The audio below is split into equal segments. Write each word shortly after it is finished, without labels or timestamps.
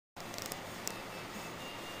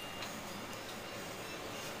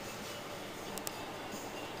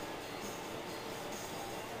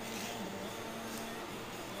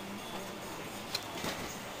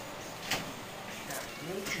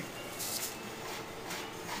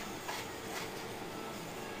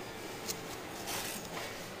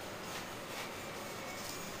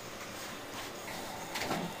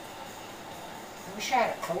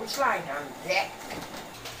had a coastline on the deck.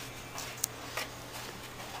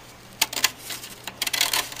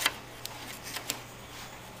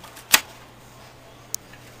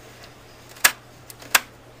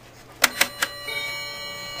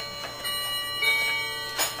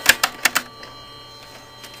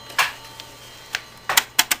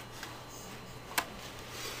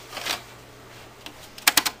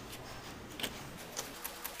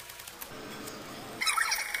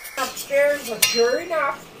 Upstairs, but sure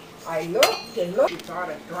enough, I looked and looked. She thought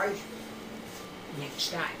it twice.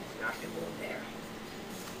 Next time, not to go there.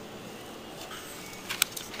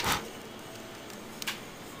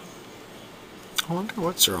 I wonder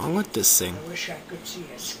what's wrong with this thing. I wish I could see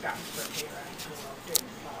a scuff from here. I'd go out there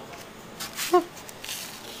and follow.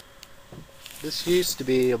 This used to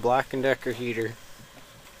be a Black & Decker heater,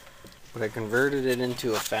 but I converted it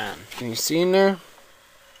into a fan. Can you see in there?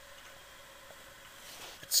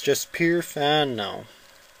 It's just pure fan now.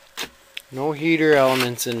 No heater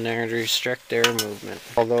elements in there to restrict air movement.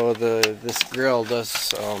 Although this grill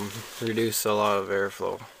does reduce a lot of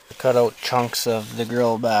airflow. I cut out chunks of the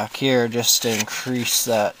grill back here just to increase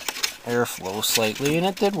that airflow slightly, and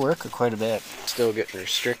it did work quite a bit. Still getting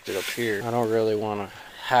restricted up here. I don't really want to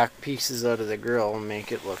hack pieces out of the grill and make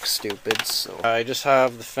it look stupid, so I just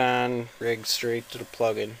have the fan rigged straight to the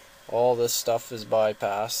plug-in. All this stuff is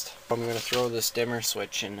bypassed. I'm going to throw this dimmer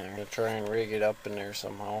switch in there. I'm going to try and rig it up in there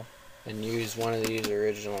somehow and use one of these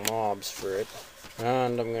original knobs for it.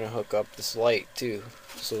 And I'm going to hook up this light too,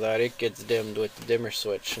 so that it gets dimmed with the dimmer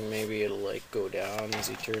switch, and maybe it'll like go down as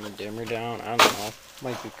you turn the dimmer down. I don't know.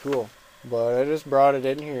 Might be cool. But I just brought it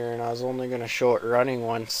in here and I was only going to show it running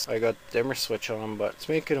once I got the dimmer switch on, but it's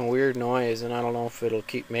making a weird noise and I don't know if it'll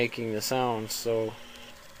keep making the sound, so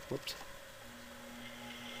whoops.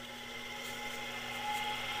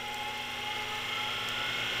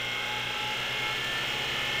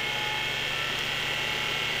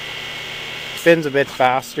 Spins a bit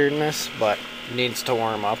faster than this, but it needs to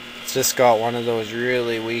warm up. It's just got one of those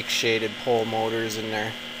really weak shaded pole motors in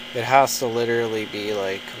there. It has to literally be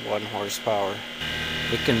like 1 horsepower.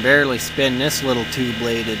 It can barely spin this little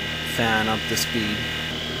 2-bladed fan up to speed.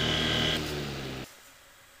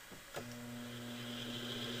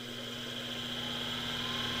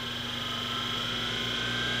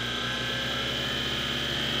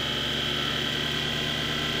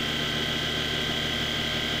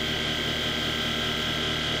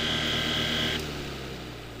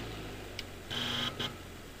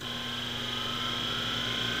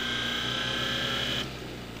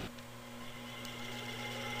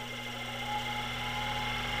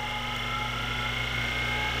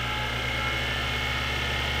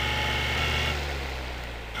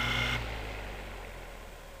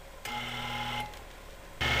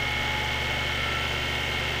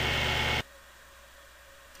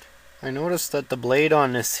 I noticed that the blade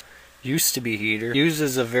on this used to be heater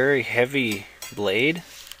uses a very heavy blade.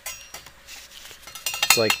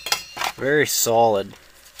 It's like very solid.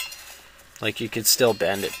 Like you could still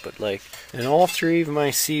bend it, but like in all 3 of my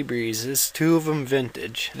Sea Breezes, 2 of them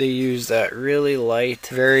vintage, they use that really light,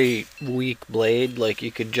 very weak blade. Like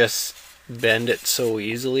you could just bend it so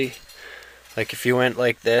easily. Like if you went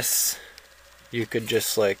like this, you could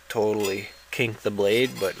just like totally kink the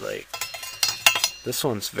blade, but like this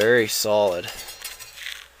one's very solid.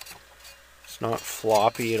 It's not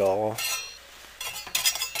floppy at all.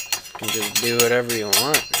 You can just do whatever you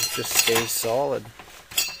want. It just stays solid.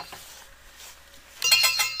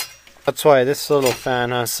 That's why this little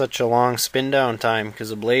fan has such a long spin down time, because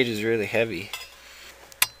the blade is really heavy.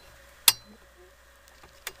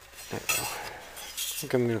 There we go. I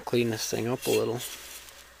think I'm going to clean this thing up a little.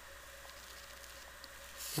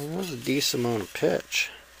 Well, that was a decent amount of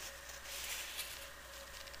pitch.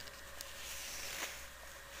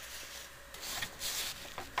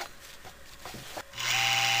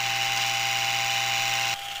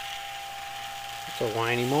 It's a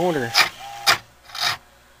whiny motor.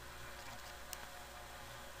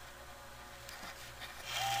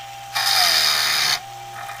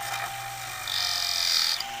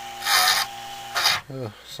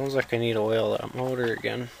 Oh, sounds like I need to oil that motor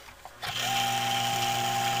again.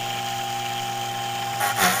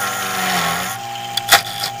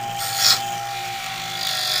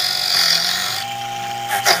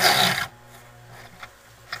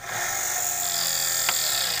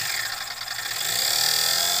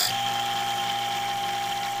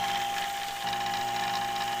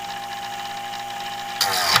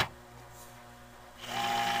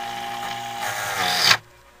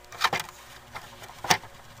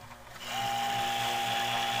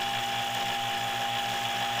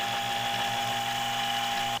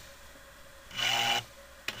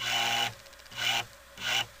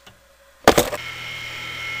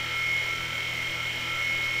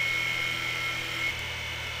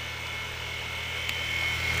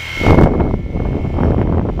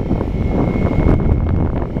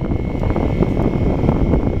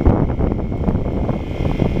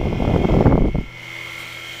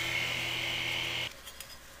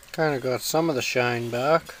 Kind of got some of the shine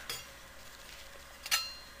back.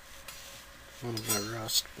 A little bit of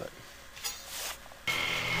rust, but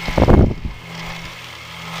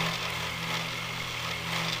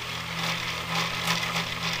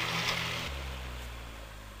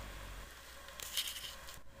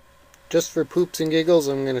just for poops and giggles,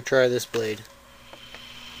 I'm going to try this blade.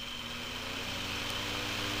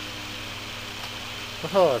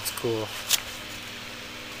 Oh, it's cool.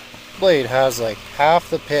 Blade has like half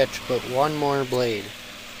the pitch, but one more blade.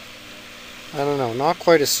 I don't know, not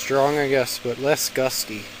quite as strong, I guess, but less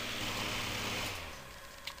gusty.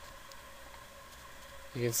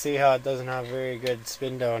 You can see how it doesn't have very good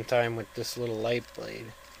spin down time with this little light blade.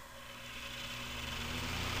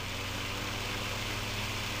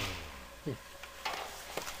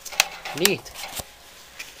 Neat.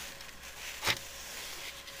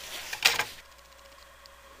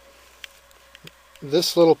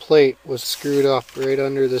 This little plate was screwed up right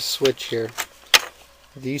under this switch here.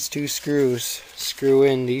 These two screws screw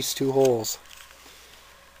in these two holes.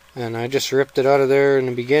 And I just ripped it out of there in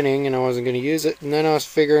the beginning and I wasn't going to use it. And then I was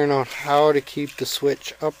figuring out how to keep the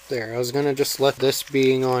switch up there. I was going to just let this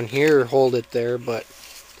being on here hold it there, but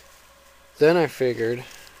then I figured,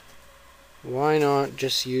 why not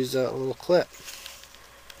just use that little clip?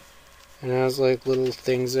 And it has like little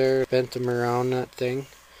things there, bent them around that thing.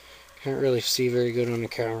 Can't really see very good on the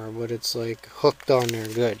camera, but it's like hooked on there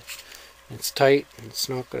good. It's tight, and it's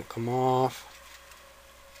not going to come off.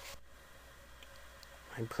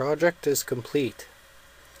 My project is complete.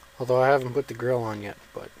 Although I haven't put the grill on yet,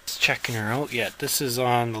 but it's checking her out yet. This is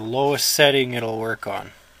on the lowest setting it'll work on.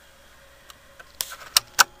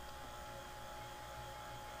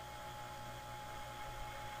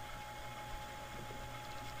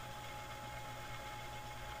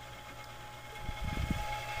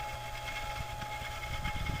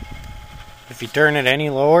 If you turn it any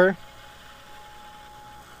lower,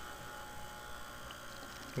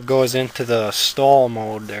 it goes into the stall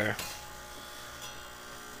mode there.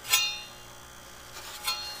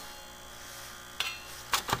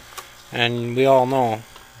 And we all know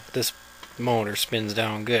this motor spins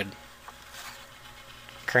down good.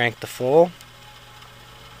 Crank to full,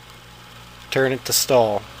 turn it to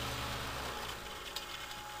stall.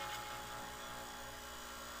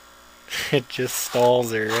 It just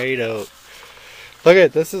stalls her right out. Look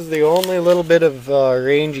at this, is the only little bit of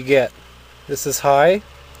range you get. This is high.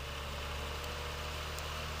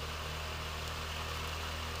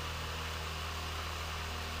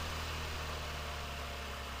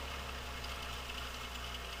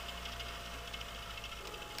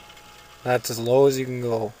 That's as low as you can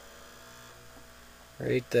go.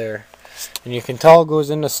 Right there. And you can tell it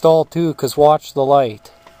goes into stall too, because watch the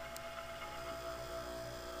light.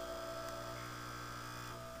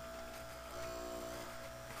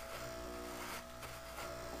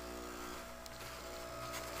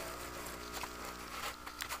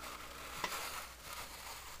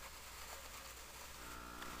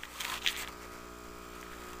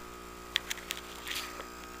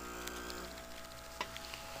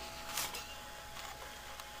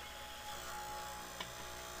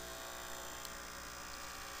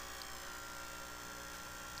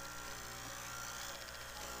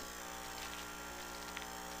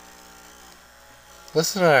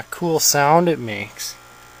 Listen to that cool sound it makes.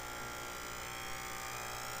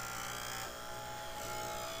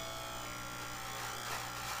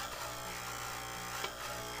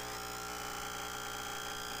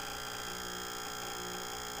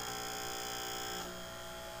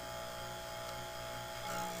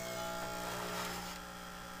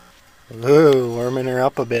 Ooh, warming her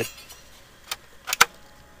up a bit.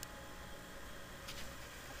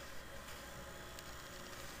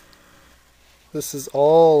 This is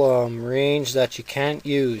all range that you can't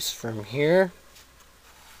use from here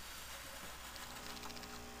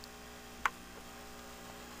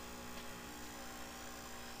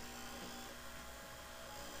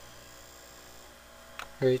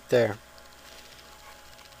right there.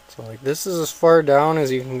 So like this is as far down as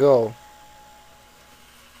you can go.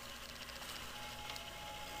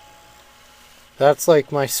 That's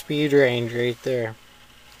like my speed range right there.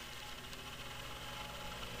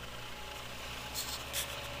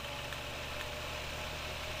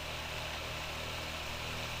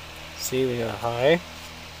 See, we got high.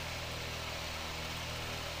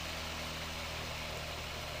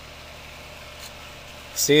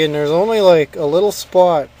 See, and there's only like a little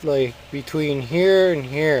spot like between here and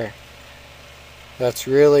here. That's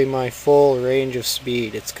really my full range of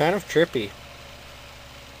speed. It's kind of trippy.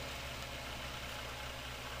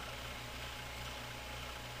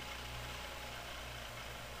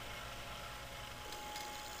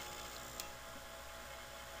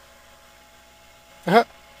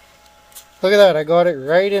 Look at that, I got it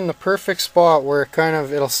right in the perfect spot where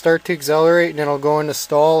it'll start to accelerate and it'll go into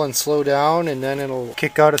stall and slow down, and then it'll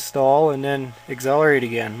kick out of stall and then accelerate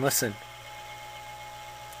again. Listen.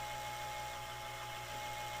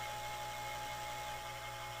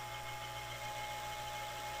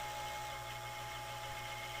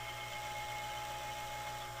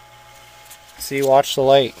 See, watch the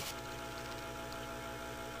light.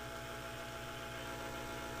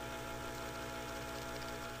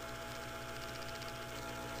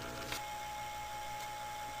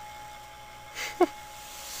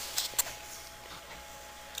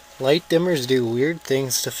 Light dimmers do weird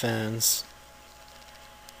things to fans.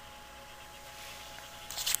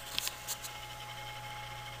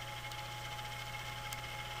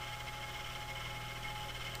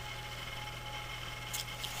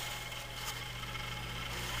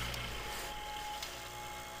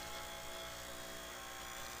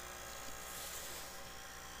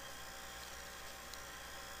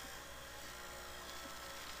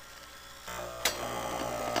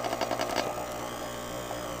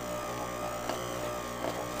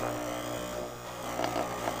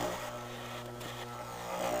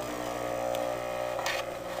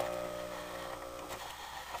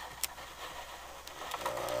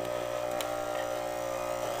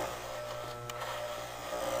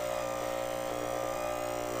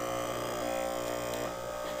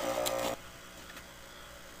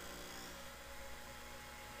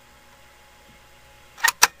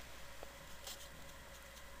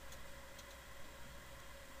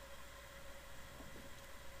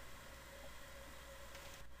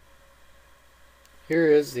 Here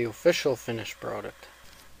is the official finished product.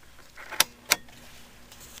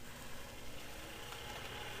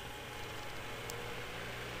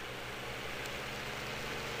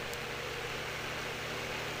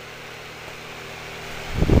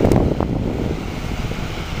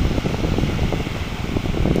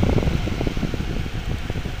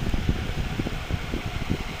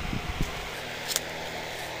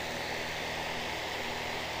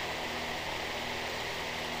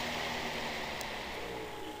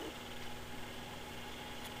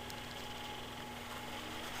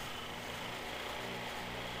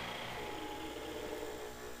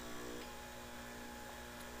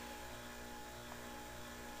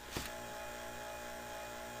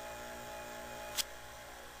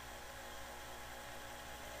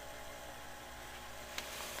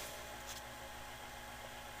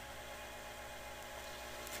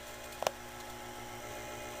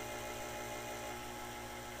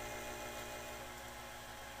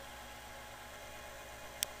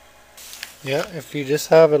 Yeah, if you just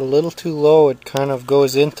have it a little too low, it kind of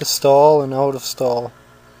goes into stall and out of stall.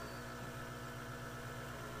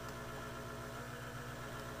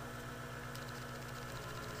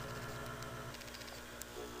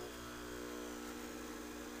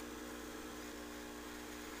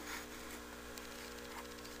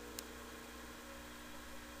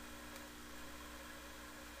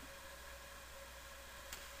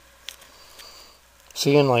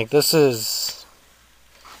 Seeing like this is...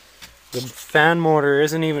 the fan motor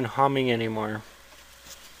isn't even humming anymore.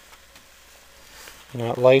 And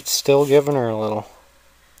that light's still giving her a little.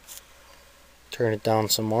 Turn it down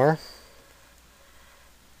some more.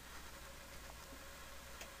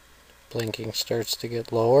 Blinking starts to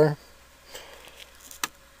get lower.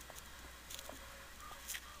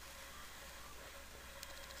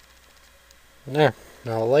 And there,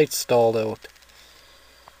 now the light's stalled out.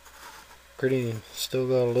 Still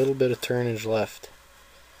got a little bit of turnage left.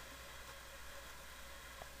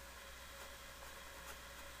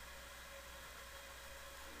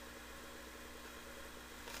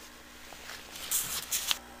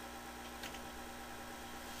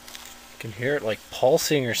 You can hear it like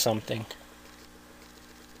pulsing or something.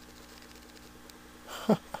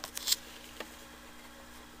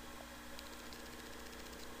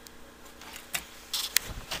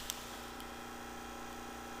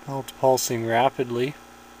 Now it's pulsing rapidly.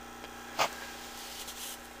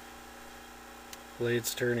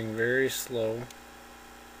 Blade's turning very slow.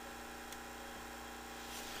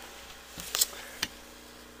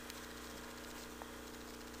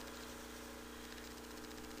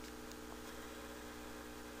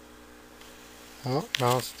 Oh,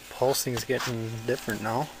 now the pulsing is getting different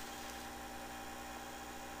now.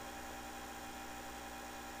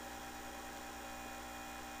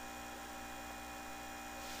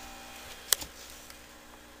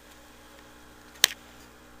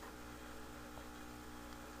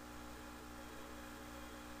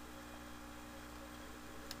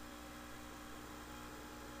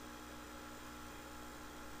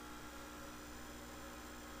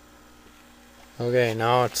 Okay,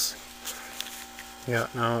 now it's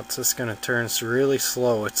just gonna turn really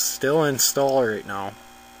slow. It's still installed right now.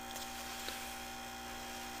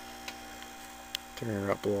 Turn it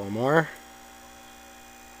up a little more.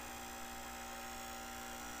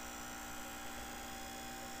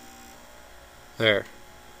 There.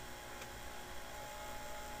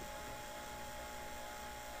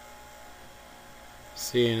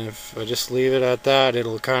 See, and if I just leave it at that,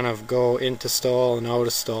 it'll kind of go into stall and out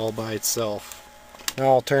of stall by itself. Now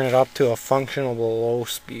I'll turn it up to a functional low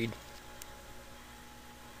speed.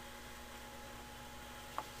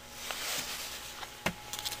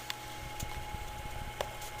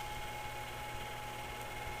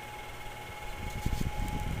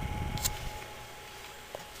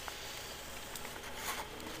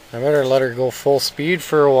 I better let her go full speed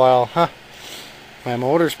for a while, huh? My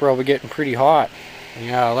motor's probably getting pretty hot.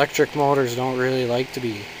 Yeah, electric motors don't really like to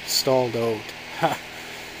be stalled out.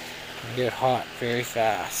 They get hot very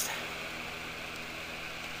fast.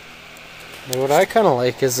 But what I kind of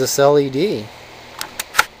like is this LED.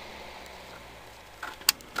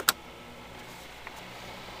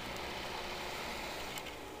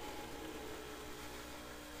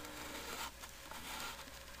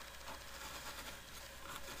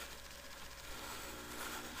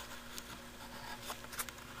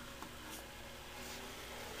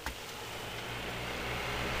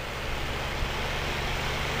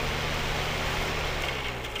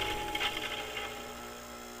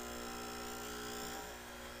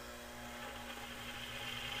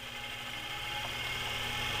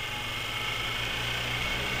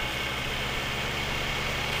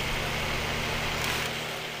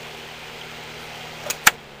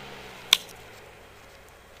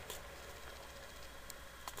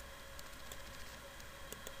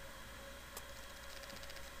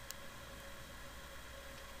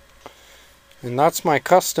 And that's my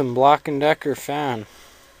custom Black & Decker fan.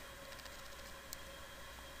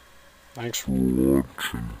 Thanks for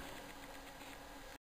watching.